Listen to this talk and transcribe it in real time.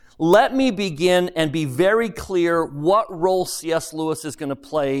let me begin and be very clear what role C.S. Lewis is going to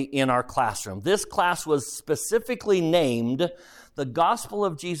play in our classroom. This class was specifically named The Gospel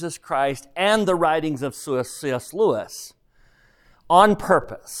of Jesus Christ and the Writings of C.S. Lewis on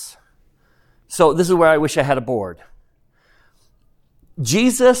purpose. So this is where I wish I had a board.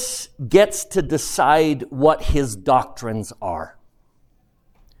 Jesus gets to decide what his doctrines are.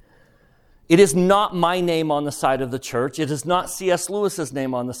 It is not my name on the side of the church. It is not C.S. Lewis's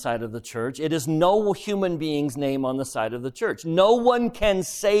name on the side of the church. It is no human being's name on the side of the church. No one can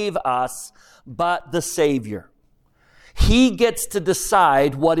save us but the Savior. He gets to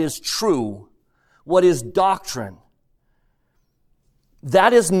decide what is true, what is doctrine.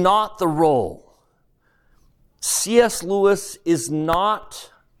 That is not the role. C.S. Lewis is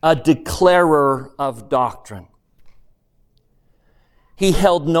not a declarer of doctrine. He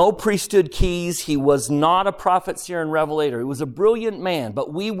held no priesthood keys. He was not a prophet, seer, and revelator. He was a brilliant man,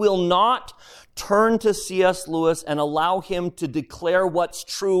 but we will not turn to C.S. Lewis and allow him to declare what's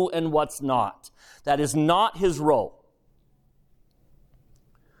true and what's not. That is not his role.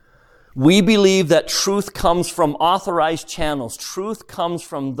 We believe that truth comes from authorized channels. Truth comes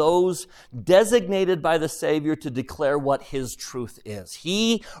from those designated by the Savior to declare what his truth is.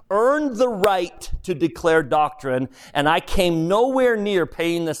 He earned the right to declare doctrine, and I came nowhere near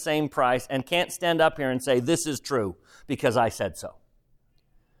paying the same price and can't stand up here and say, this is true, because I said so.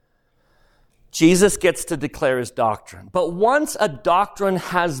 Jesus gets to declare his doctrine. But once a doctrine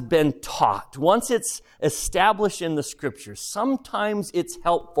has been taught, once it's established in the Scriptures, sometimes it's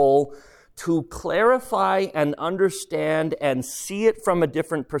helpful to clarify and understand and see it from a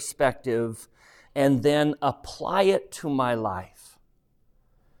different perspective and then apply it to my life.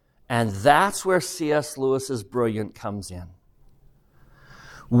 And that's where C.S. Lewis's brilliance comes in.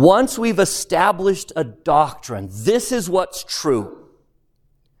 Once we've established a doctrine, this is what's true.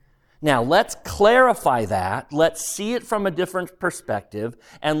 Now, let's clarify that. Let's see it from a different perspective,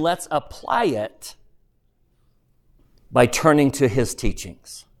 and let's apply it by turning to his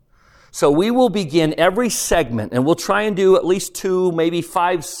teachings. So we will begin every segment, and we'll try and do at least 2, maybe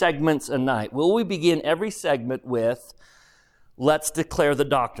 5 segments a night. We begin every segment with, let's declare the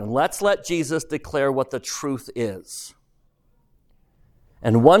doctrine. Let's let Jesus declare what the truth is.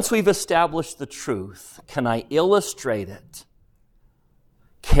 And once we've established the truth, can I illustrate it?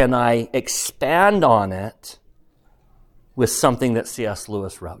 Can I expand on it with something that C.S.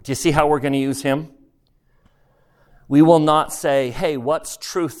 Lewis wrote? Do you see how we're going to use him? We will not say, hey, what's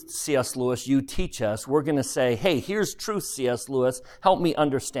truth, C.S. Lewis? You teach us. We're going to say, hey, here's truth, C.S. Lewis. Help me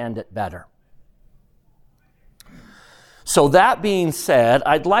understand it better. So that being said,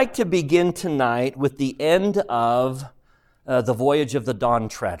 I'd like to begin tonight with the end of the Voyage of the Dawn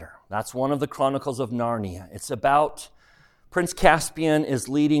Treader. That's one of the Chronicles of Narnia. It's about Prince Caspian is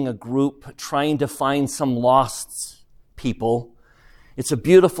leading a group trying to find some lost people. It's a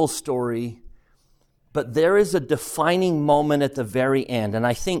beautiful story, but there is a defining moment at the very end, and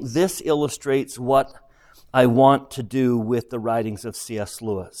I think this illustrates what I want to do with the writings of C.S.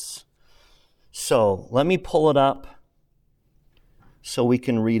 Lewis. So let me pull it up so we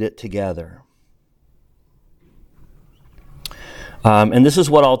can read it together. And this is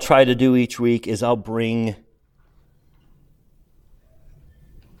what I'll try to do each week, is I'll bring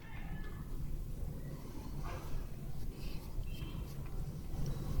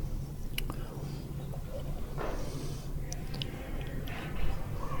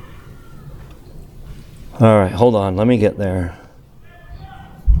all right, hold on. Let me get there.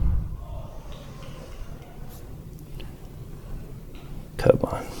 Come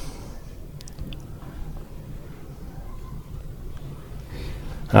on.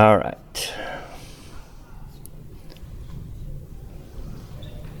 All right.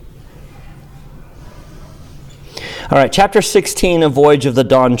 All right, chapter 16 of Voyage of the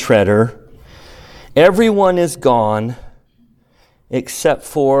Dawn Treader. Everyone is gone except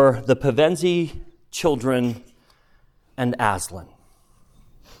for the Pevensie children and Aslan.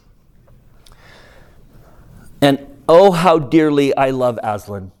 And oh, how dearly I love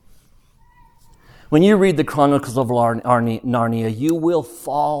Aslan. When you read the Chronicles of Narnia, you will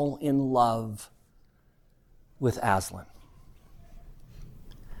fall in love with Aslan.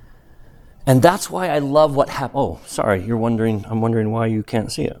 And that's why I love what happened. Oh, sorry, I'm wondering why you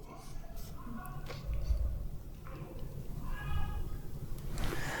can't see it.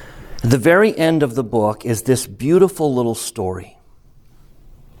 The very end of the book is this beautiful little story.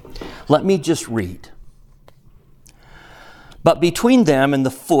 Let me just read. But between them and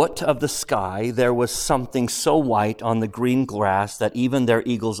the foot of the sky, there was something so white on the green grass that even their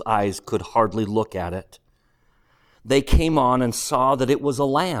eagle's eyes could hardly look at it. they came on and saw that it was a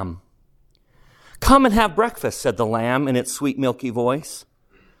lamb. "Come and have breakfast," said the lamb in its sweet, milky voice.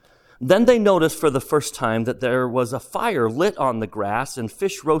 Then they noticed for the first time that there was a fire lit on the grass and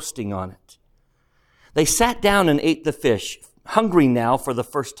fish roasting on it. They sat down and ate the fish, hungry now for the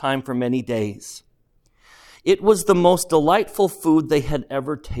first time for many days. It was the most delightful food they had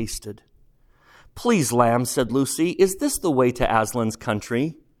ever tasted. "Please, lamb," said Lucy, "is this the way to Aslan's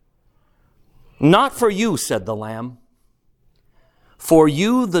country?" "Not for you," said the lamb. "For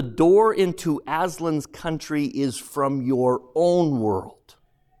you, the door into Aslan's country is from your own world."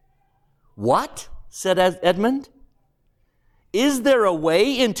 "What?" said Edmund. "Is there a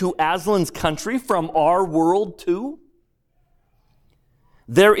way into Aslan's country from our world too?"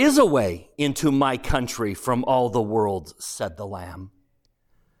 "There is a way into my country from all the worlds," said the lamb.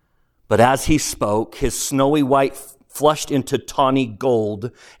 But as he spoke, his snowy white flushed into tawny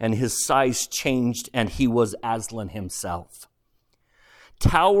gold, and his size changed, and he was Aslan himself.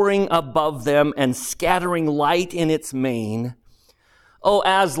 Towering above them and scattering light in its mane. "Oh,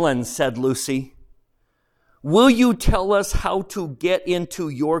 Aslan," said Lucy, "will you tell us how to get into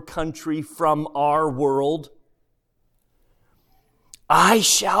your country from our world?" "I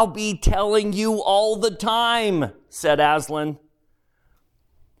shall be telling you all the time," said Aslan.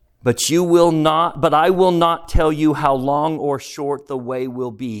 But I will not tell you how long or short the way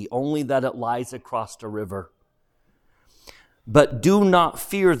will be, only that it lies across a river. But do not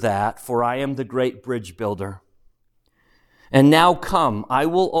fear that, for I am the great bridge builder. And now come, I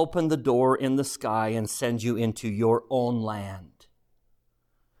will open the door in the sky and send you into your own land."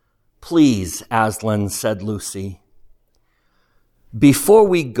 "Please, Aslan," said Lucy, "before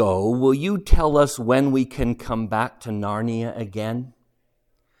we go, will you tell us when we can come back to Narnia again?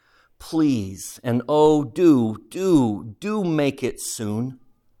 Please, and oh, do make it soon."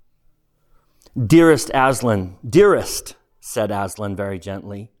 "Dearest Aslan, dearest," said Aslan very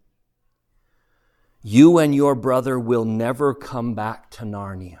gently, "you and your brother will never come back to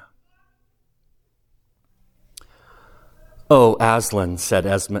Narnia." "Oh, Aslan," said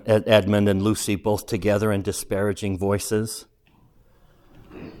Edmund and Lucy both together in disparaging voices.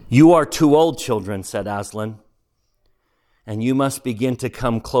 "You are too old, children," said Aslan, "and you must begin to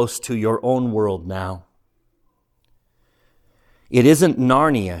come close to your own world now." "It isn't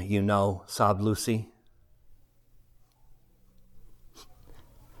Narnia, you know," sobbed Lucy.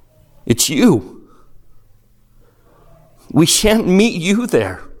 "It's you. We shan't meet you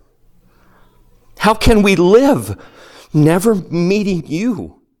there. How can we live never meeting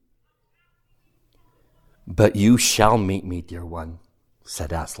you?" "But you shall meet me, dear one,"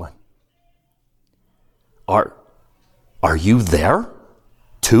 said Aslan. Are you there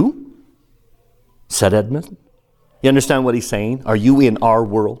too?" said Edmund. You understand what he's saying? Are you in our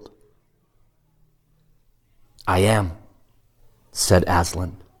world? "I am," said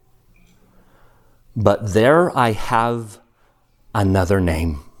Aslan. "But there I have another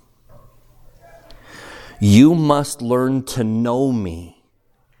name. You must learn to know me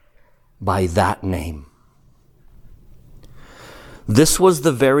by that name. This was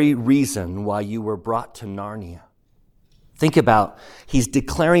the very reason why you were brought to Narnia." Think about, he's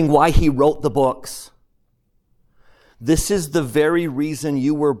declaring why he wrote the books. "This is the very reason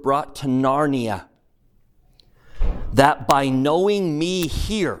you were brought to Narnia, that by knowing me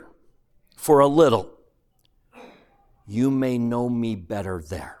here for a little, you may know me better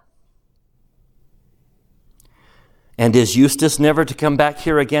there." "And is Eustace never to come back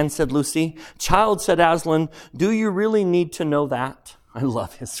here again?" said Lucy. "Child," said Aslan, "do you really need to know that?" I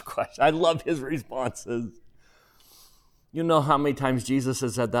love his question. I love his responses. You know how many times Jesus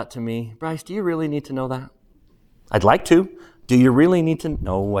has said that to me? "Bryce, do you really need to know that?" "I'd like to. Do you really need to?"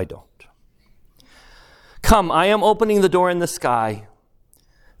 "No, I don't." "Come, I am opening the door in the sky."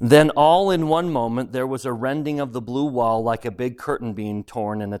 Then all in one moment there was a rending of the blue wall like a big curtain being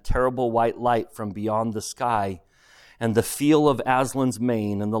torn, and a terrible white light from beyond the sky, and the feel of Aslan's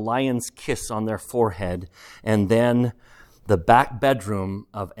mane and the lion's kiss on their forehead, and then the back bedroom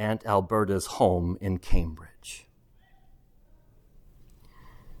of Aunt Alberta's home in Cambridge.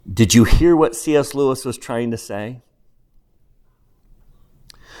 Did you hear what C.S. Lewis was trying to say?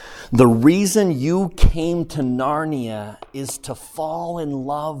 The reason you came to Narnia is to fall in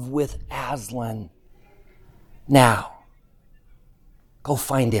love with Aslan. Now, go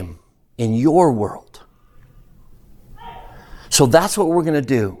find him in your world. So that's what we're going to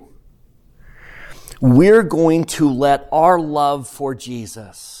do. We're going to let our love for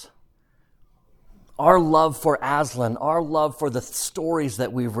Jesus, our love for Aslan, our love for the stories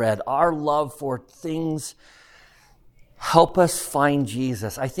that we've read, our love for things help us find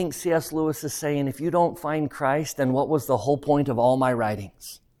Jesus. I think C.S. Lewis is saying, if you don't find Christ, then what was the whole point of all my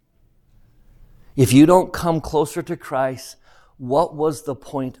writings? If you don't come closer to Christ, what was the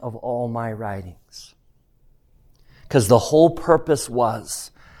point of all my writings? Because the whole purpose was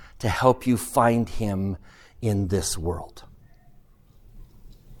to help you find Him in this world.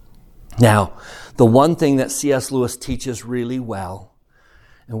 Now, the one thing that C.S. Lewis teaches really well,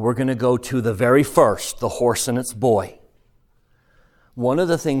 and we're going to go to the very first, the horse and its boy. One of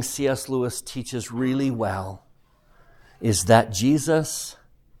the things C.S. Lewis teaches really well is that Jesus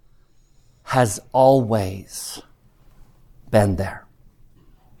has always been there.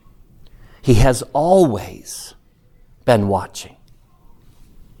 He has always been watching.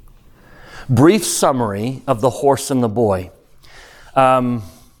 Brief summary of the horse and the boy.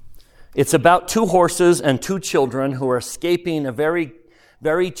 It's about two horses and two children who are escaping a very,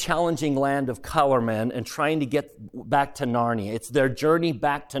 very challenging land of colormen and trying to get back to Narnia. It's their journey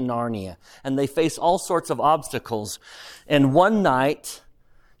back to Narnia. And they face all sorts of obstacles. And one night,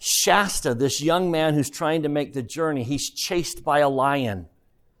 Shasta, this young man who's trying to make the journey, he's chased by a lion.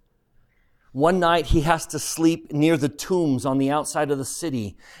 One night he has to sleep near the tombs on the outside of the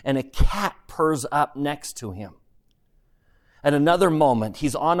city, and a cat purrs up next to him. At another moment,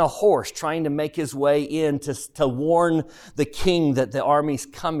 he's on a horse trying to make his way in to warn the king that the army's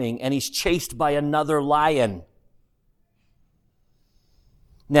coming, and he's chased by another lion.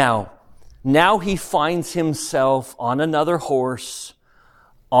 Now he finds himself on another horse,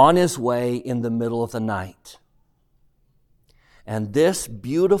 on his way in the middle of the night. And this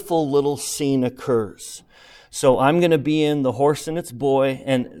beautiful little scene occurs. So I'm going to be in The Horse and Its Boy,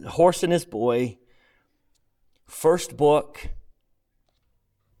 and Horse and His Boy, first book,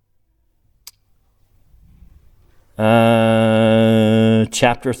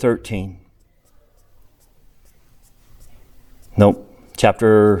 chapter 13. Nope,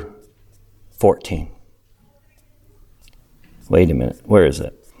 chapter 14. Wait a minute, where is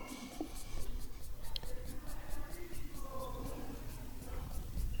it?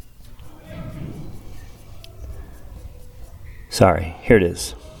 Sorry, here it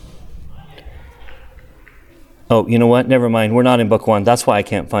is. Oh, you know what? Never mind. We're not in book 1. That's why I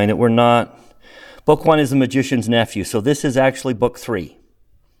can't find it. We're not. Book 1 is The Magician's Nephew. So this is actually book 3.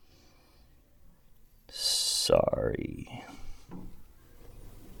 Sorry.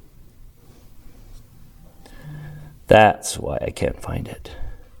 That's why I can't find it.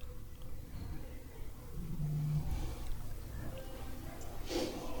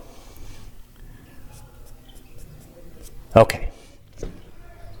 Okay.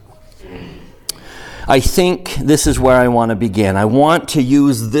 I think this is where I want to begin. I want to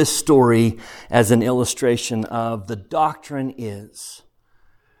use this story as an illustration of the doctrine is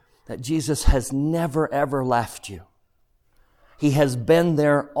that Jesus has never, ever left you. He has been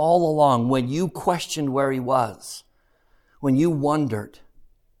there all along. When you questioned where He was, when you wondered,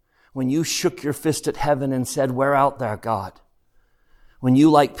 when you shook your fist at heaven and said, "Where art thou, God?" When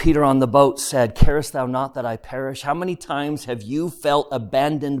you, like Peter on the boat, said, "Carest thou not that I perish?" How many times have you felt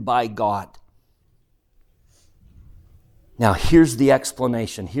abandoned by God? Now, here's the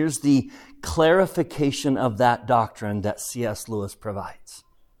explanation. Here's the clarification of that doctrine that C.S. Lewis provides.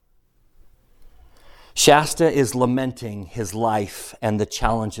 Shasta is lamenting his life and the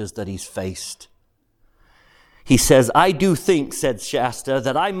challenges that he's faced. He says, "I do think," said Shasta,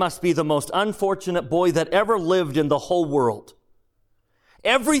 "that I must be the most unfortunate boy that ever lived in the whole world.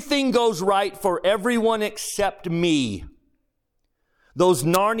 Everything goes right for everyone except me. Those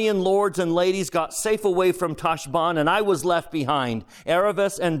Narnian lords and ladies got safe away from Tashbaan, and I was left behind.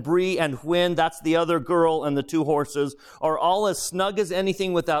 Aravis and Bree and Hwyn, that's the other girl, and the two horses, are all as snug as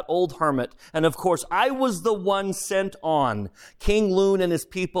anything with that old hermit. And of course, I was the one sent on. King Loon and his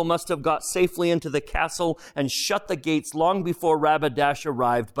people must have got safely into the castle and shut the gates long before Rabadash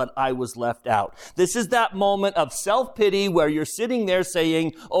arrived, but I was left out." This is that moment of self-pity where you're sitting there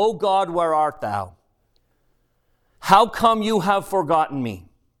saying, "Oh God, where art thou? How come you have forgotten me?"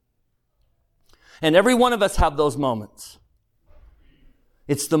 And every one of us have those moments.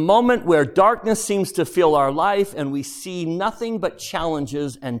 It's the moment where darkness seems to fill our life and we see nothing but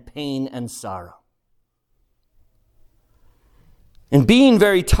challenges and pain and sorrow. And being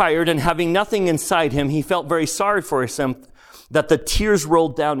very tired and having nothing inside him, he felt very sorry for himself that the tears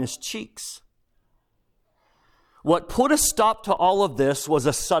rolled down his cheeks. What put a stop to all of this was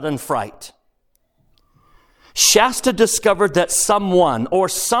a sudden fright. Shasta discovered that someone or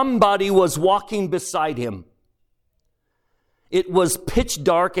somebody was walking beside him. It was pitch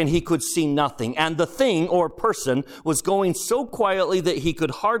dark and he could see nothing. And the thing or person was going so quietly that he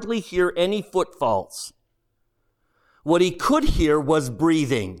could hardly hear any footfalls. What he could hear was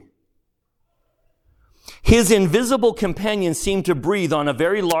breathing. His invisible companion seemed to breathe on a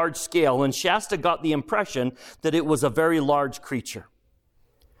very large scale, and Shasta got the impression that it was a very large creature.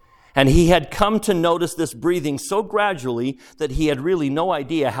 And he had come to notice this breathing so gradually that he had really no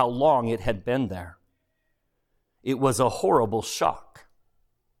idea how long it had been there. It was a horrible shock.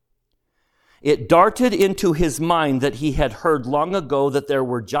 It darted into his mind that he had heard long ago that there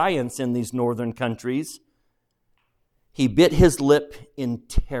were giants in these northern countries. He bit his lip in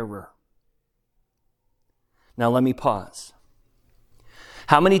terror. Now let me pause.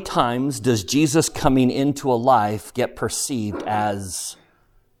 How many times does Jesus coming into a life get perceived as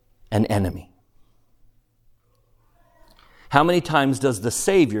an enemy? How many times does the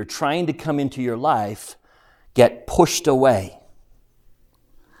Savior trying to come into your life get pushed away?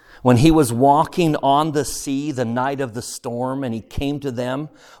 When he was walking on the sea the night of the storm and he came to them,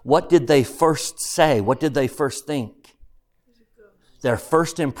 what did they first say? What did they first think? Their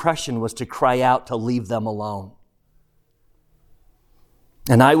first impression was to cry out to leave them alone.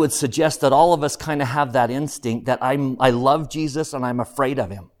 And I would suggest that all of us kind of have that instinct that I love Jesus and I'm afraid of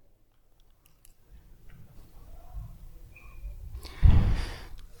him.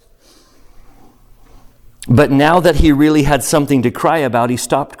 But now that he really had something to cry about, he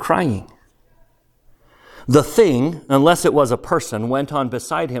stopped crying. The thing, unless it was a person, went on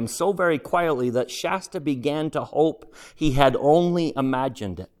beside him so very quietly that Shasta began to hope he had only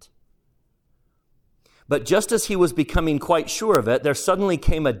imagined it. But just as he was becoming quite sure of it, there suddenly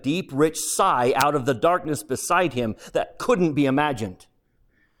came a deep, rich sigh out of the darkness beside him that couldn't be imagined.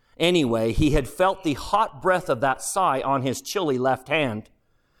 Anyway, he had felt the hot breath of that sigh on his chilly left hand.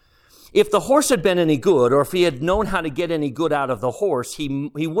 If the horse had been any good, or if he had known how to get any good out of the horse, he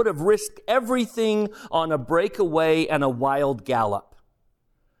would have risked everything on a breakaway and a wild gallop.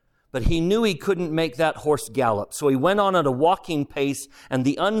 But he knew he couldn't make that horse gallop, so he went on at a walking pace, and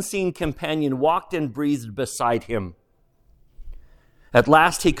the unseen companion walked and breathed beside him. At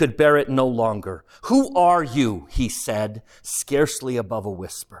last he could bear it no longer. "Who are you?" he said, scarcely above a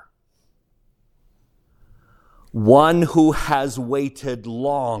whisper. "One who has waited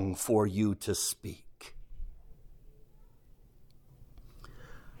long for you to speak."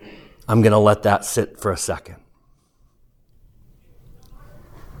 I'm going to let that sit for a second.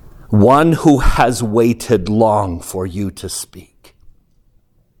 "One who has waited long for you to speak,"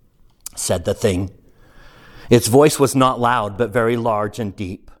 said the thing. Its voice was not loud, but very large and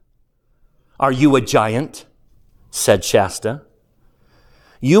deep. "Are you a giant?" said Shasta.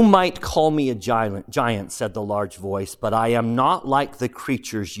 "You might call me a giant, said the large voice, "but I am not like the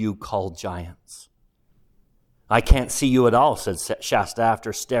creatures you call giants." "I can't see you at all," said Shasta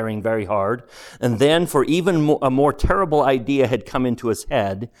after staring very hard. And then, for even a more terrible idea had come into his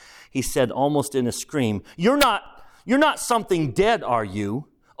head, he said almost in a scream, You're not something dead, are you?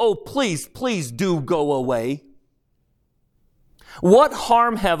 Oh, please, please do go away. What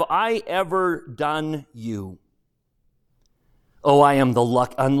harm have I ever done you?" "Oh, I am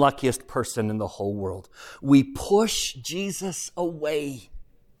the unluckiest person in the whole world." We push Jesus away.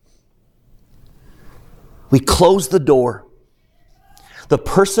 We close the door. The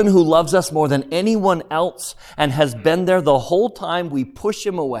person who loves us more than anyone else and has been there the whole time, we push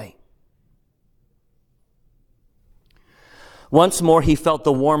him away. Once more, he felt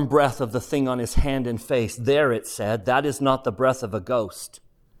the warm breath of the thing on his hand and face. "There," it said, "that is not the breath of a ghost.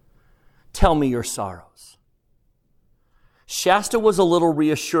 Tell me your sorrows." Shasta was a little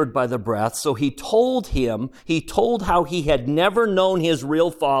reassured by the breath, so he told how he had never known his real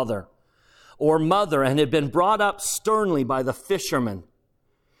father or mother and had been brought up sternly by the fishermen.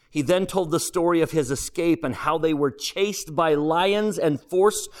 He then told the story of his escape and how they were chased by lions and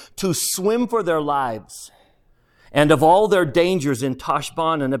forced to swim for their lives, and of all their dangers in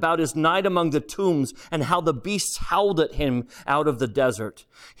Tashbaan and about his night among the tombs and how the beasts howled at him out of the desert.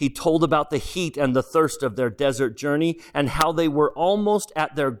 He told about the heat and the thirst of their desert journey and how they were almost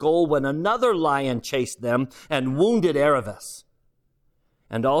at their goal when another lion chased them and wounded Erebus,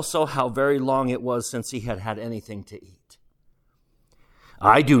 and also how very long it was since he had had anything to eat.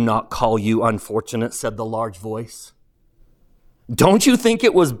 "I do not call you unfortunate," said the large voice. "Don't you think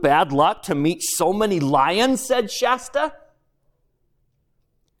it was bad luck to meet so many lions?" said Shasta.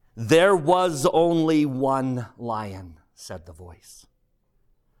 "There was only one lion," said the voice.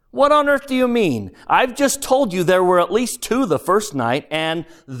 "What on earth do you mean? I've just told you there were at least two the first night, and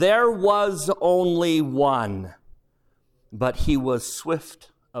there was only one. But he was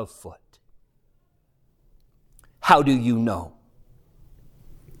swift of foot." "How do you know?"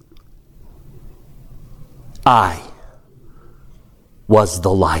 "I was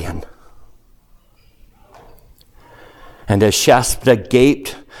the lion." And as Shasta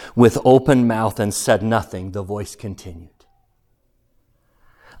gaped with open mouth and said nothing, the voice continued.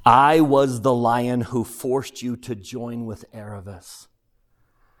 I was the lion who forced you to join with Erebus.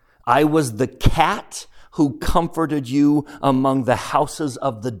 I was the cat who comforted you among the houses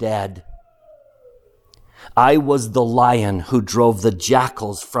of the dead. I was the lion who drove the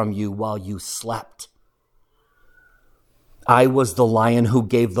jackals from you while you slept. I was the lion who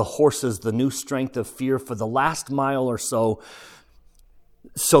gave the horses the new strength of fear for the last mile or so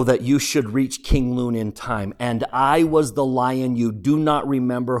that you should reach King Loon in time. And I was the lion you do not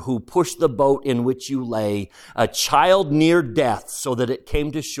remember who pushed the boat in which you lay, a child near death, so that it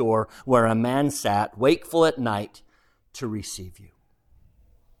came to shore where a man sat, wakeful at night, to receive you.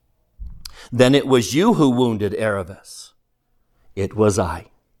 Then it was you who wounded Erebus. It was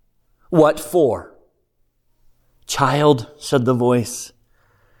I. What for? Child, said the voice,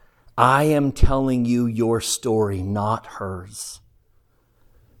 I am telling you your story, not hers.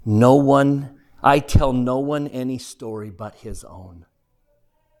 I tell no one any story but his own.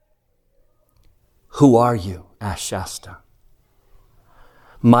 Who are you? Asked Shasta.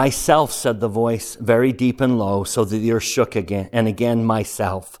 Myself, said the voice, very deep and low, so that the earth shook again, and again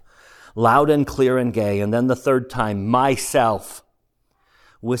myself, loud and clear and gay, and then the third time, myself,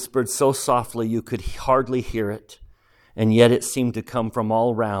 whispered so softly you could hardly hear it, and yet it seemed to come from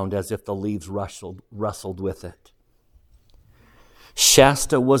all round as if the leaves rustled with it.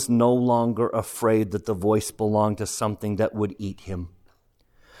 Shasta was no longer afraid that the voice belonged to something that would eat him,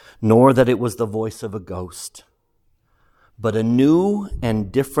 nor that it was the voice of a ghost. But a new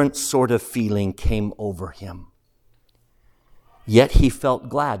and different sort of feeling came over him. Yet he felt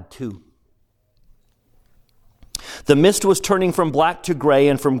glad too. The mist was turning from black to gray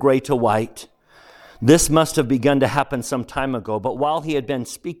and from gray to white. This must have begun to happen some time ago, but while he had been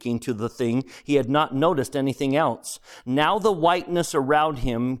speaking to the thing, he had not noticed anything else. Now the whiteness around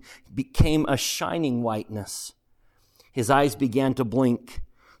him became a shining whiteness. His eyes began to blink.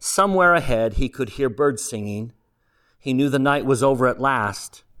 Somewhere ahead, he could hear birds singing. He knew the night was over at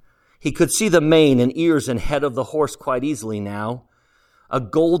last. He could see the mane and ears and head of the horse quite easily now. A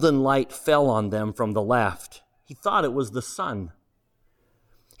golden light fell on them from the left. He thought it was the sun.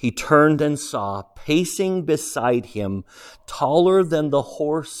 He turned and saw, pacing beside him, taller than the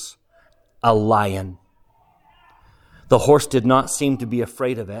horse, a lion. The horse did not seem to be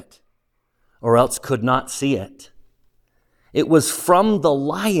afraid of it, or else could not see it. It was from the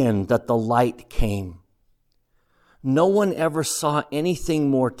lion that the light came. No one ever saw anything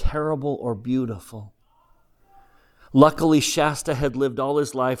more terrible or beautiful. Luckily, Shasta had lived all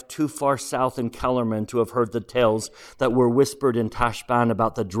his life too far south in Kellerman to have heard the tales that were whispered in Tashbaan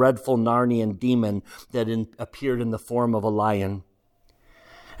about the dreadful Narnian demon that appeared in the form of a lion.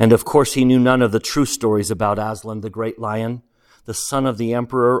 And of course, he knew none of the true stories about Aslan, the great lion, the son of the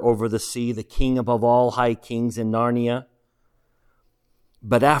emperor over the sea, the king above all high kings in Narnia.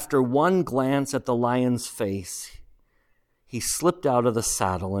 But after one glance at the lion's face, he slipped out of the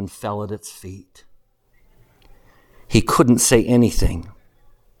saddle and fell at its feet. He couldn't say anything.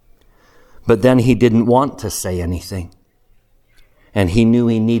 But then he didn't want to say anything. And he knew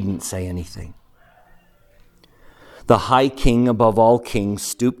he needn't say anything. The high king above all kings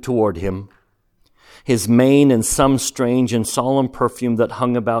stooped toward him. His mane and some strange and solemn perfume that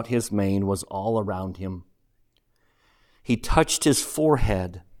hung about his mane was all around him. He touched his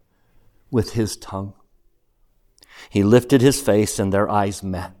forehead with his tongue. He lifted his face and their eyes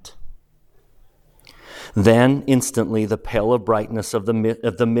met. Then, instantly, the pale of brightness of the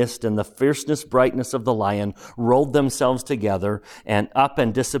mist and the fierceness brightness of the lion rolled themselves together and up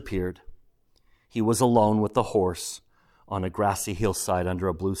and disappeared. He was alone with the horse on a grassy hillside under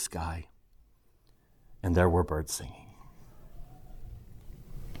a blue sky. And there were birds singing.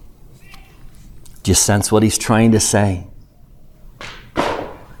 Do you sense what he's trying to say?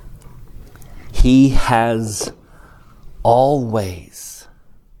 He has always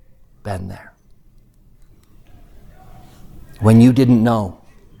been there. When you didn't know,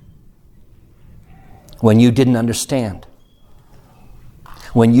 when you didn't understand,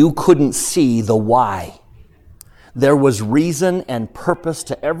 when you couldn't see the why, there was reason and purpose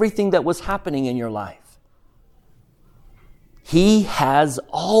to everything that was happening in your life. He has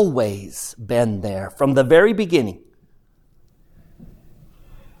always been there from the very beginning.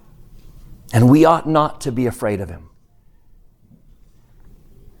 And we ought not to be afraid of him.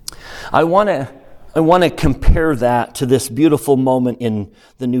 I want to compare that to this beautiful moment in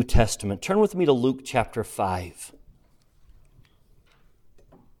the New Testament. Turn with me to Luke chapter 5.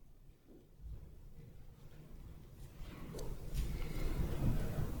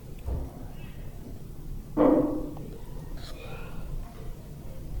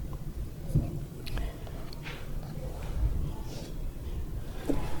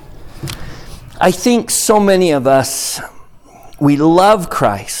 I think so many of us, we love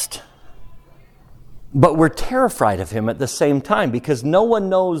Christ, but we're terrified of him at the same time because no one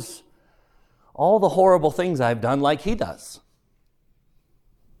knows all the horrible things I've done like he does.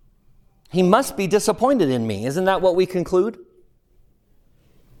 He must be disappointed in me. Isn't that what we conclude?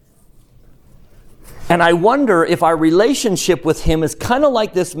 And I wonder if our relationship with him is kind of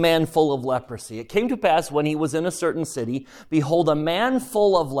like this man full of leprosy. It came to pass when he was in a certain city, behold, a man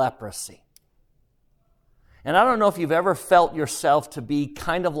full of leprosy. And I don't know if you've ever felt yourself to be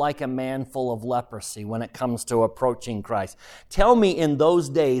kind of like a man full of leprosy when it comes to approaching Christ. Tell me, in those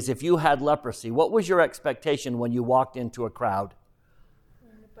days, if you had leprosy, what was your expectation when you walked into a crowd?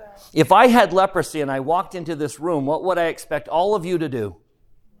 If I had leprosy and I walked into this room, what would I expect all of you to do?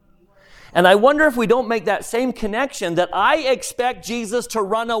 And I wonder if we don't make that same connection, that I expect Jesus to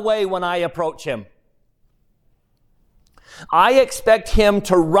run away when I approach him. I expect him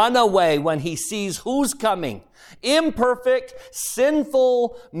to run away when he sees who's coming. Imperfect,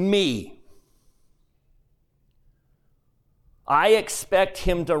 sinful me. I expect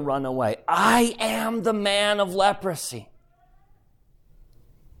him to run away. I am the man of leprosy.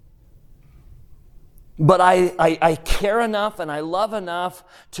 But I care enough and I love enough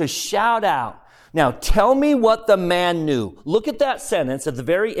to shout out. Now, tell me what the man knew. Look at that sentence at the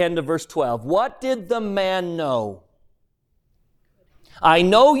very end of verse 12. What did the man know? I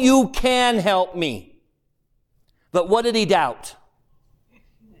know you can help me. But what did he doubt?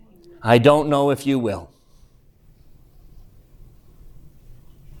 I don't know if you will.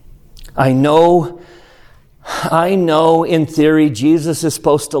 I know in theory Jesus is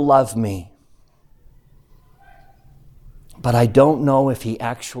supposed to love me. But I don't know if he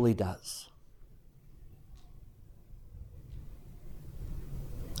actually does.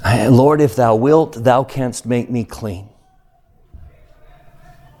 Lord, if thou wilt, thou canst make me clean.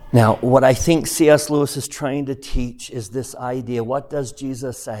 Now, what I think C.S. Lewis is trying to teach is this idea. What does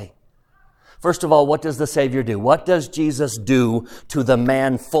Jesus say? First of all, what does the Savior do? What does Jesus do to the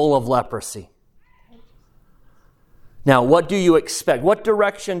man full of leprosy? Now, what do you expect? What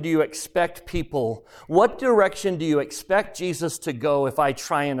direction do you expect people? What direction do you expect Jesus to go if I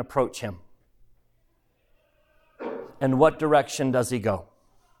try and approach him? And what direction does he go?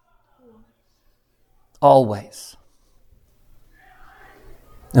 Always.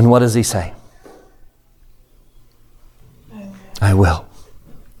 And what does he say? I will.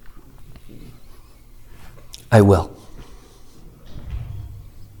 I will.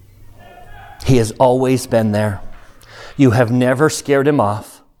 He has always been there. You have never scared him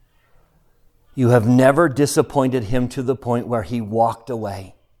off. You have never disappointed him to the point where he walked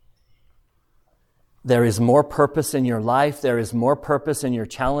away. There is more purpose in your life. There is more purpose in your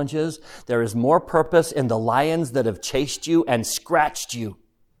challenges. There is more purpose in the lions that have chased you and scratched you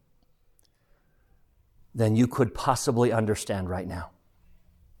than you could possibly understand right now.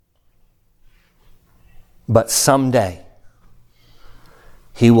 But someday,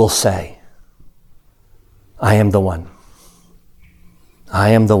 he will say, I am the one. I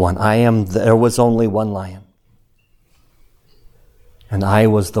am the one. There was only one lion. And I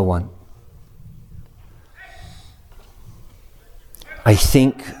was the one. I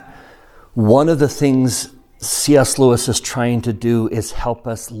think one of the things C.S. Lewis is trying to do is help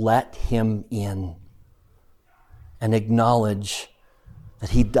us let him in and acknowledge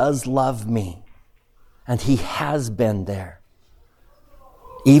that he does love me and he has been there.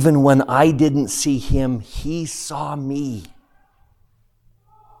 Even when I didn't see him, he saw me.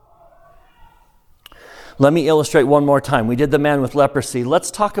 Let me illustrate one more time. We did the man with leprosy. Let's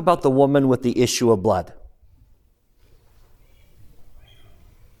talk about the woman with the issue of blood.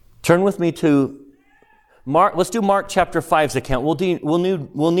 Turn with me to Mark. Let's do Mark chapter 5's account.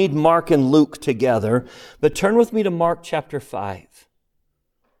 We'll need Mark and Luke together. But turn with me to Mark chapter 5.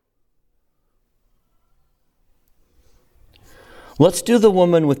 Let's do the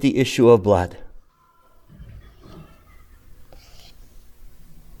woman with the issue of blood.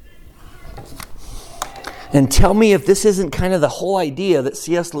 And tell me if this isn't kind of the whole idea that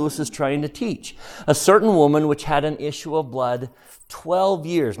C.S. Lewis is trying to teach. A certain woman which had an issue of blood 12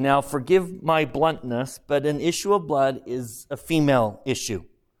 years. Now, forgive my bluntness, but an issue of blood is a female issue.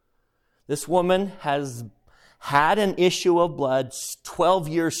 This woman has had an issue of blood 12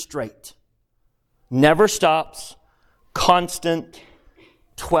 years straight. Never stops, constant,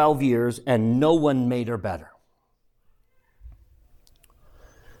 12 years, and no one made her better.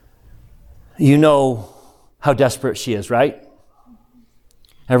 You know how desperate she is, right?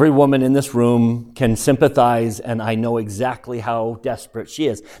 Every woman in this room can sympathize, and I know exactly how desperate she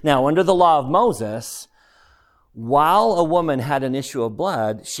is. Now, under the law of Moses, while a woman had an issue of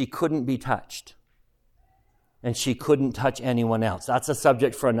blood, she couldn't be touched. And she couldn't touch anyone else. That's a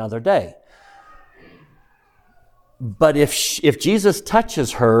subject for another day. But if Jesus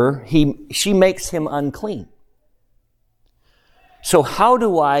touches her, she makes him unclean. So how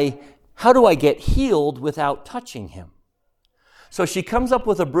do I get healed without touching him? So she comes up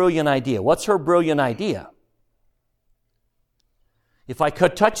with a brilliant idea. What's her brilliant idea? If I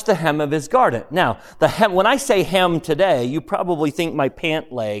could touch the hem of his garment. Now, the hem, when I say hem today, you probably think my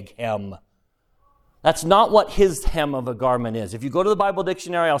pant leg hem. That's not what his hem of a garment is. If you go to the Bible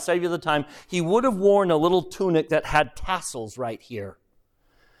dictionary, I'll save you the time, he would have worn a little tunic that had tassels right here.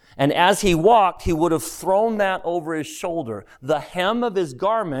 And as he walked, he would have thrown that over his shoulder. The hem of his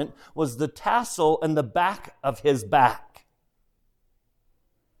garment was the tassel and the back of his back.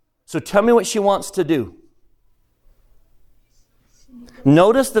 So tell me what she wants to do.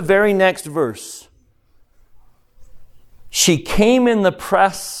 Notice the very next verse. She came in the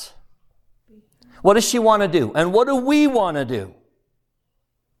press. What does she want to do? And what do we want to do?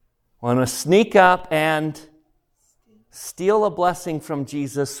 We want to sneak up and steal a blessing from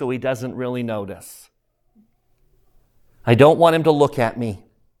Jesus so he doesn't really notice. I don't want him to look at me.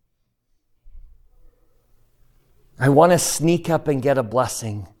 I want to sneak up and get a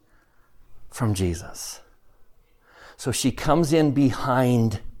blessing from Jesus. So she comes in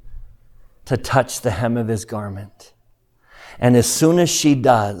behind to touch the hem of his garment. And as soon as she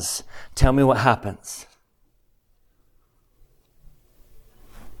does, tell me what happens.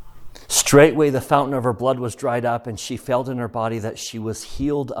 Straightway the fountain of her blood was dried up, and she felt in her body that she was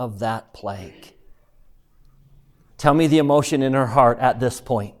healed of that plague. Tell me the emotion in her heart at this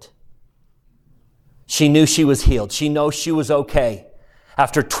point. She knew she was healed. She knows she was okay.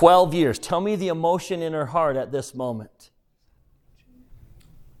 After 12 years, tell me the emotion in her heart at this moment.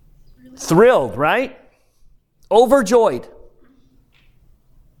 Thrilled, right? Overjoyed.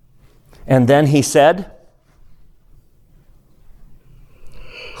 And then he said,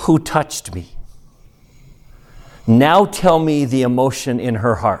 "Who touched me?" Now tell me the emotion in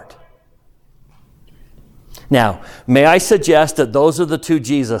her heart. Now, may I suggest that those are the two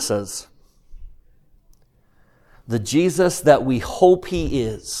Jesuses. The Jesus that we hope he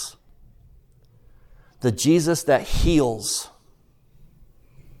is. The Jesus that heals.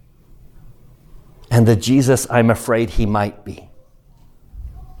 And the Jesus I'm afraid he might be.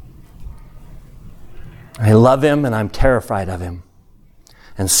 I love him and I'm terrified of him.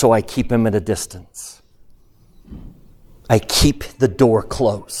 And so I keep him at a distance. I keep the door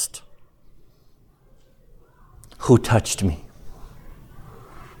closed. Who touched me?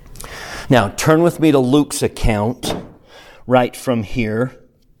 Now, turn with me to Luke's account right from here.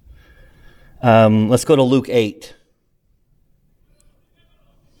 Let's go to Luke 8.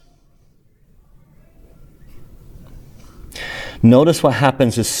 Notice what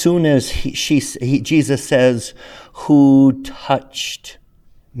happens as soon as Jesus says, "Who touched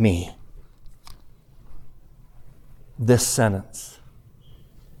me?" This sentence.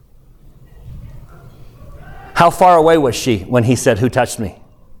 How far away was she when he said, "Who touched me"?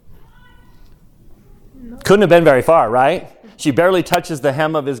 Couldn't have been very far, right? She barely touches the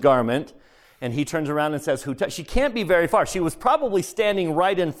hem of his garment, and he turns around and says, "Who touched?" She can't be very far. She was probably standing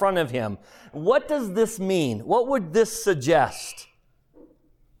right in front of him. What does this mean? What would this suggest?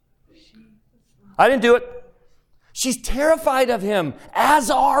 I didn't do it. She's terrified of him, as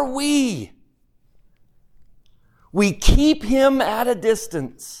are we. We keep him at a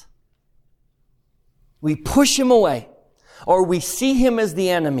distance. We push him away, or we see him as the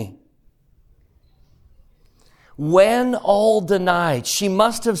enemy. When all denied, she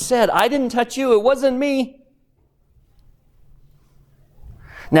must have said, "I didn't touch you, it wasn't me."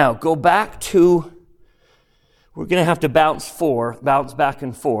 Now, go back to, we're going to have to bounce back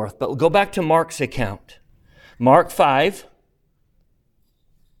and forth, but we'll go back to Mark's account. Mark 5.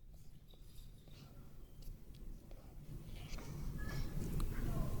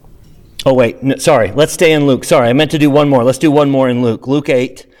 Oh, wait, no, sorry, let's stay in Luke. Sorry, I meant to do one more. Let's do one more in Luke. Luke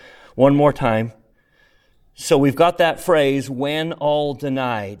 8, one more time. So we've got that phrase, when all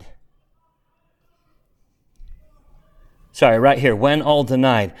denied. Sorry, right here, when all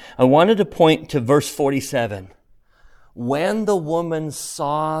denied. I wanted to point to verse 47. When the woman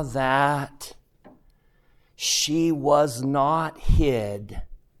saw that she was not hid.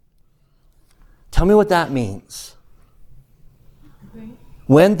 Tell me what that means.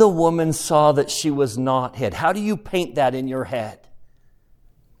 When the woman saw that she was not hid. How do you paint that in your head?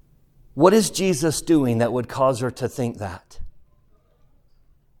 What is Jesus doing that would cause her to think that?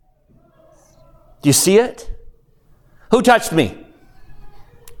 Do you see it? Who touched me?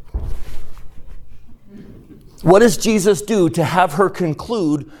 What does Jesus do to have her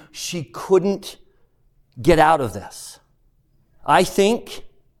conclude she couldn't get out of this? I think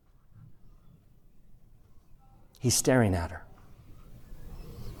he's staring at her.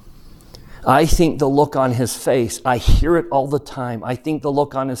 I think the look on his face, I hear it all the time. I think the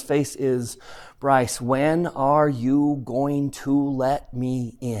look on his face is, Bryce, when are you going to let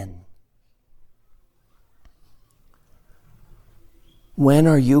me in? When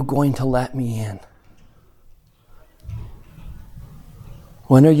are you going to let me in?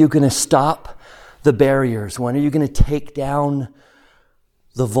 When are you going to stop the barriers? When are you going to take down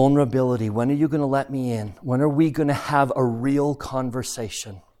the vulnerability? When are you going to let me in? When are we going to have a real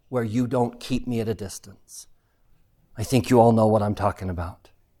conversation where you don't keep me at a distance? I think you all know what I'm talking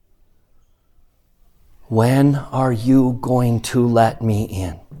about. When are you going to let me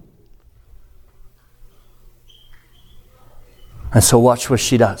in? And so watch what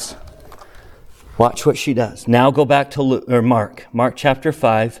she does. Watch what she does. Now go back to Mark chapter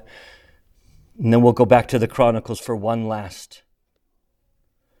 5, and then we'll go back to the Chronicles for one last.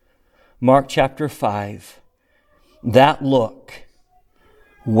 Mark chapter 5, that look.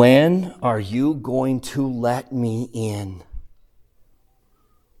 When are you going to let me in?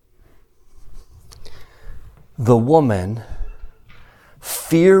 The woman,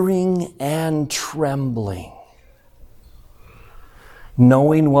 fearing and trembling,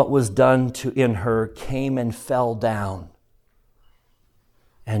 knowing what was done in her, came and fell down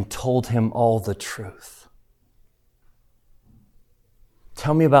and told him all the truth.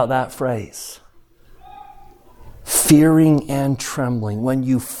 Tell me about that phrase. Fearing and trembling. When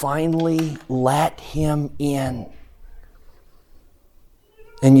you finally let him in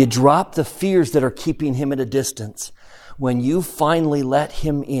and you drop the fears that are keeping him at a distance. When you finally let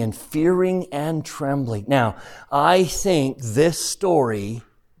him in, fearing and trembling. Now, I think this story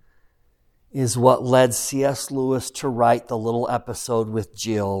is what led C.S. Lewis to write the little episode with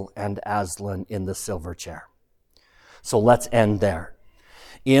Jill and Aslan in the silver chair. So let's end there.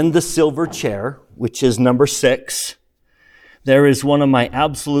 In the silver chair, which is number 6, there is one of my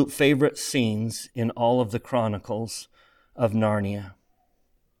absolute favorite scenes in all of the Chronicles of Narnia.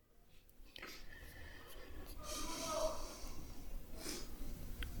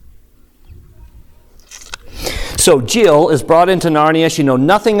 So Jill is brought into Narnia. She knows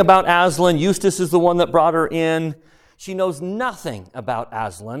nothing about Aslan. Eustace is the one that brought her in. She knows nothing about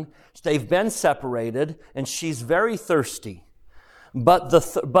Aslan. They've been separated, and she's very thirsty. But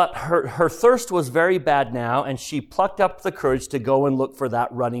her thirst was very bad now, and she plucked up the courage to go and look for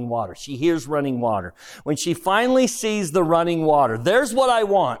that running water. She hears running water. When she finally sees the running water, there's what I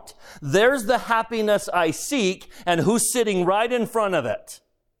want. There's the happiness I seek, and who's sitting right in front of it?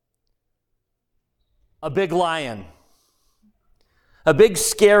 A big lion. A big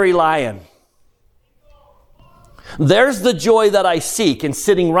scary lion. There's the joy that I seek, and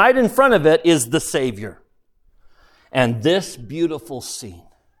sitting right in front of it is the Savior. And this beautiful scene.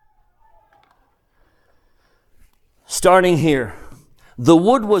 Starting here, the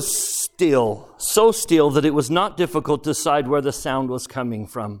wood was still, so still that it was not difficult to decide where the sound was coming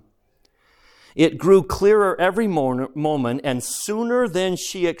from. It grew clearer every moment, and sooner than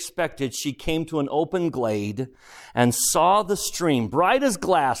she expected, she came to an open glade and saw the stream, bright as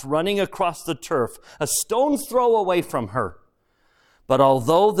glass, running across the turf, a stone's throw away from her. But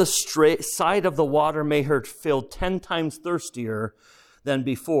although the sight of the water made her feel 10 times thirstier than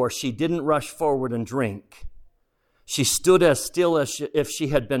before, she didn't rush forward and drink. She stood as still as if she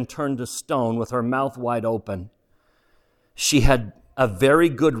had been turned to stone, with her mouth wide open. She had a very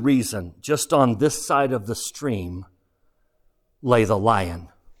good reason. Just on this side of the stream lay the lion.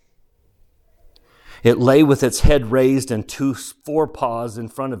 It lay with its head raised and 2 forepaws in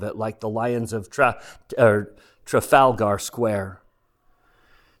front of it, like the lions of Trafalgar Square.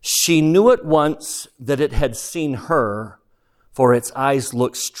 She knew at once that it had seen her, for its eyes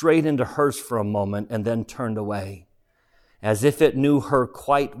looked straight into hers for a moment and then turned away, as if it knew her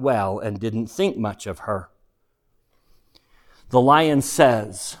quite well and didn't think much of her. The lion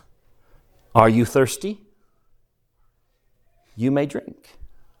says, "Are you thirsty? You may drink.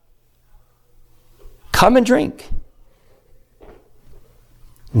 Come and drink."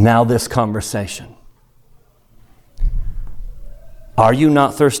 Now this conversation. "Are you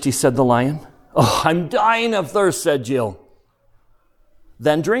not thirsty?" said the lion. "Oh, I'm dying of thirst," said Jill.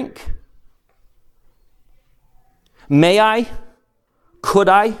 "Then drink." "May I? Could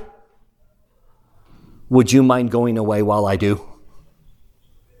I? Would you mind going away while I do?"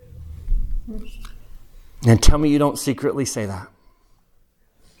 And tell me you don't secretly say that.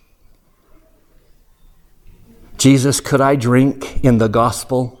 Jesus, could I drink in the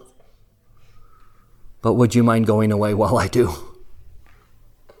gospel? But would you mind going away while I do?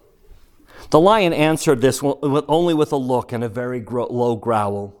 The lion answered this only with a look and a very low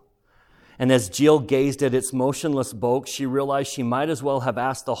growl. And as Jill gazed at its motionless bulk, she realized she might as well have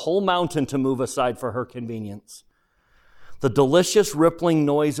asked the whole mountain to move aside for her convenience. The delicious rippling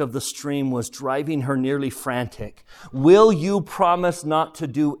noise of the stream was driving her nearly frantic. Will you promise not to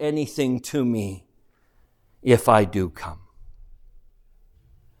do anything to me if I do come?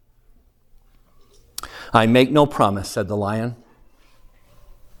 I make no promise, said the lion.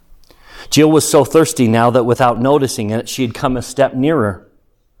 Jill was so thirsty now that without noticing it, she had come a step nearer.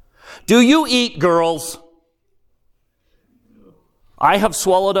 Do you eat, girls? I have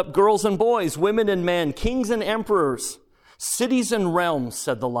swallowed up girls and boys, women and men, kings and emperors, cities and realms,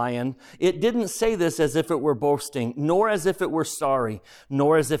 said the lion. It didn't say this as if it were boasting, nor as if it were sorry,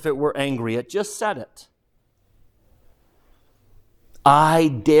 nor as if it were angry. It just said it. I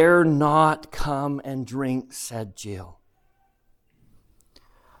dare not come and drink, said Jill.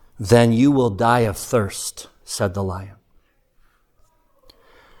 Then you will die of thirst, said the lion.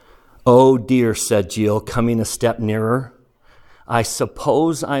 Oh dear, said Jill, coming a step nearer. I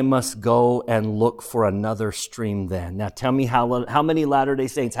suppose I must go and look for another stream then. Now tell me how many Latter-day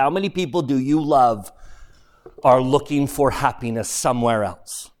Saints, how many people do you love are looking for happiness somewhere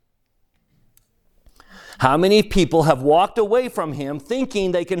else? How many people have walked away from him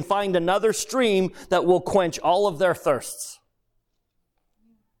thinking they can find another stream that will quench all of their thirsts?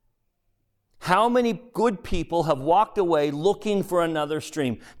 How many good people have walked away looking for another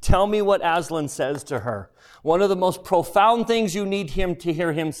stream? Tell me what Aslan says to her. One of the most profound things you need him to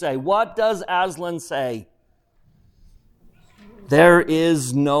hear him say. What does Aslan say? There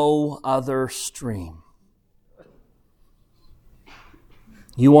is no other stream.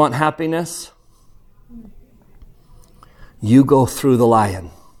 You want happiness? You go through the lion.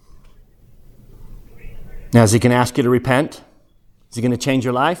 Now, is he going to ask you to repent? Is he going to change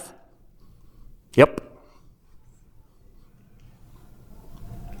your life? Yep.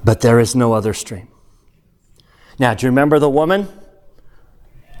 But there is no other stream. Now, do you remember the woman?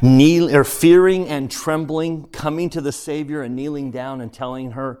 Fearing and trembling, coming to the Savior and kneeling down and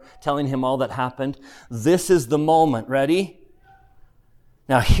telling him all that happened. This is the moment. Ready?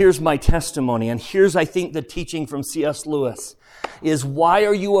 Now, here's my testimony, and here's, I think, the teaching from C.S. Lewis, is why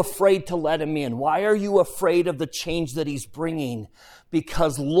are you afraid to let him in? Why are you afraid of the change that he's bringing?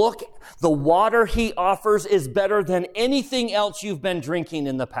 Because look, the water he offers is better than anything else you've been drinking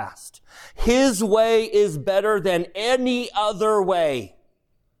in the past. His way is better than any other way.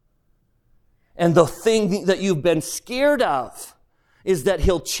 And the thing that you've been scared of is that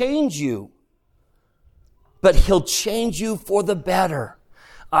he'll change you, but he'll change you for the better.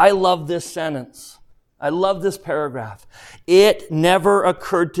 I love this sentence. I love this paragraph. It never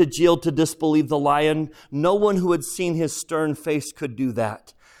occurred to Jill to disbelieve the lion. No one who had seen his stern face could do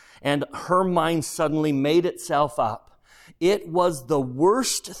that. And her mind suddenly made itself up. It was the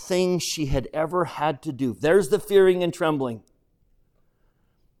worst thing she had ever had to do. There's the fearing and trembling.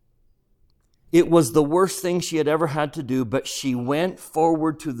 It was the worst thing she had ever had to do, but she went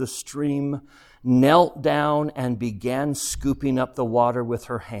forward to the stream, knelt down, and began scooping up the water with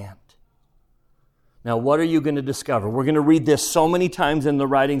her hand. Now, what are you going to discover? We're going to read this so many times in the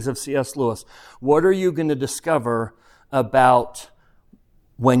writings of C.S. Lewis. What are you going to discover about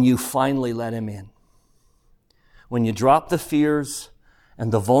when you finally let him in? When you drop the fears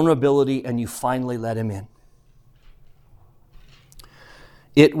and the vulnerability and you finally let him in.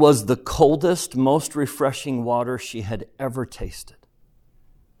 It was the coldest, most refreshing water she had ever tasted.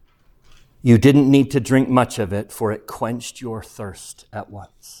 You didn't need to drink much of it, for it quenched your thirst at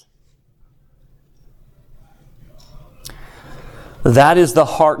once. That is the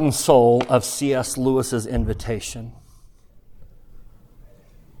heart and soul of C.S. Lewis's invitation.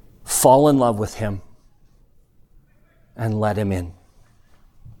 Fall in love with him and let him in.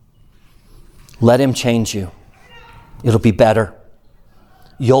 Let him change you. It'll be better.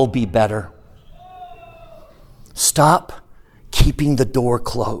 You'll be better. Stop keeping the door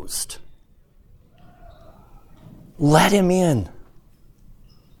closed. Let him in.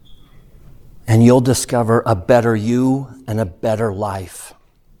 And you'll discover a better you and a better life.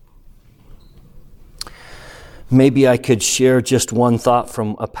 Maybe I could share just one thought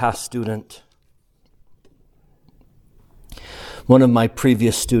from a past student. One of my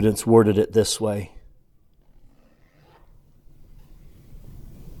previous students worded it this way.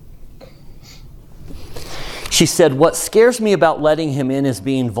 She said, what scares me about letting him in is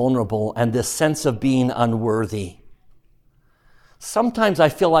being vulnerable and this sense of being unworthy. Sometimes I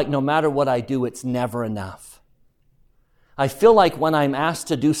feel like no matter what I do, it's never enough. I feel like when I'm asked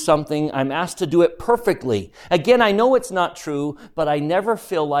to do something, I'm asked to do it perfectly. Again, I know it's not true, but I never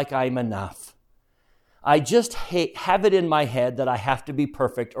feel like I'm enough. I just have it in my head that I have to be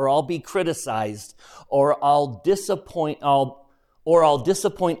perfect, or I'll be criticized, or I'll disappoint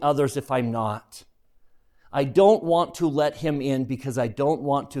others if I'm not. I don't want to let him in because I don't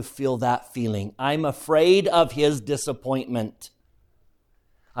want to feel that feeling. I'm afraid of his disappointment.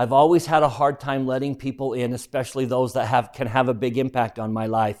 I've always had a hard time letting people in, especially those that can have a big impact on my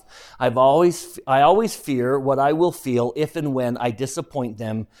life. I always fear what I will feel if and when I disappoint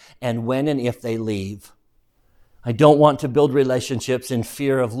them, and when and if they leave. I don't want to build relationships in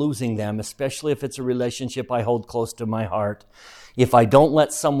fear of losing them, especially if it's a relationship I hold close to my heart. If I don't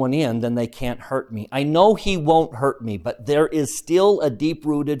let someone in, then they can't hurt me. I know he won't hurt me, but there is still a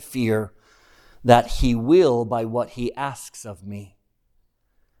deep-rooted fear that he will by what he asks of me.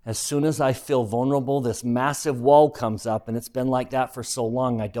 As soon as I feel vulnerable, this massive wall comes up, and it's been like that for so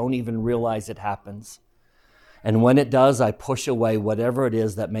long, I don't even realize it happens. And when it does, I push away whatever it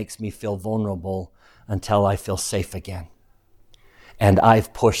is that makes me feel vulnerable until I feel safe again. And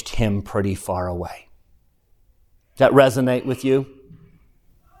I've pushed him pretty far away. Does that resonate with you?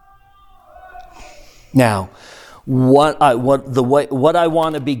 Now, what I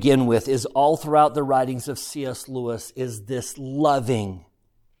want to begin with is all throughout the writings of C.S. Lewis is this loving,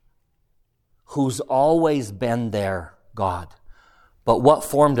 who's always been there, God. But what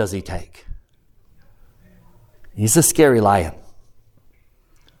form does he take? He's a scary lion.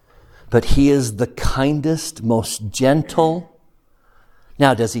 But he is the kindest, most gentle.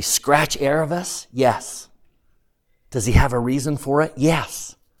 Now, does he scratch Erebus? Yes. Does he have a reason for it?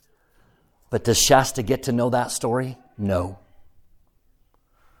 Yes. But does Shasta get to know that story? No.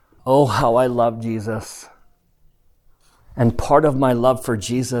 Oh, how I love Jesus. And part of my love for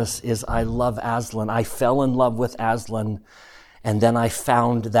Jesus is I love Aslan. I fell in love with Aslan, and then I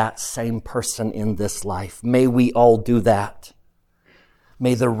found that same person in this life. May we all do that.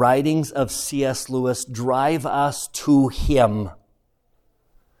 May the writings of C.S. Lewis drive us to him.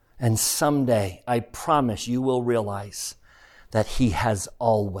 And someday, I promise you will realize that he has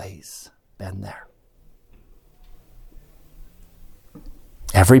always been there.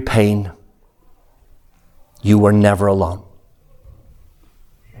 Every pain, you were never alone.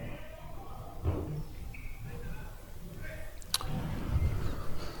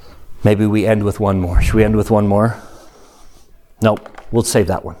 Maybe we end with one more. Should we end with one more? Nope, we'll save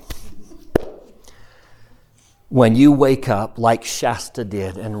that one. When you wake up like Shasta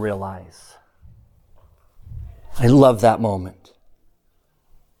did and realize, I love that moment.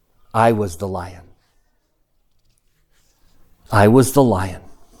 I was the lion. I was the lion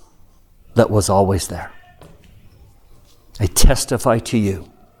that was always there. I testify to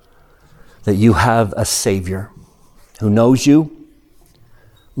you that you have a Savior who knows you,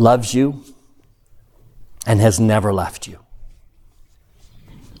 loves you, and has never left you.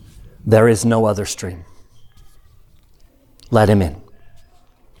 There is no other stream. Let him in.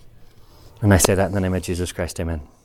 And I say that in the name of Jesus Christ, amen.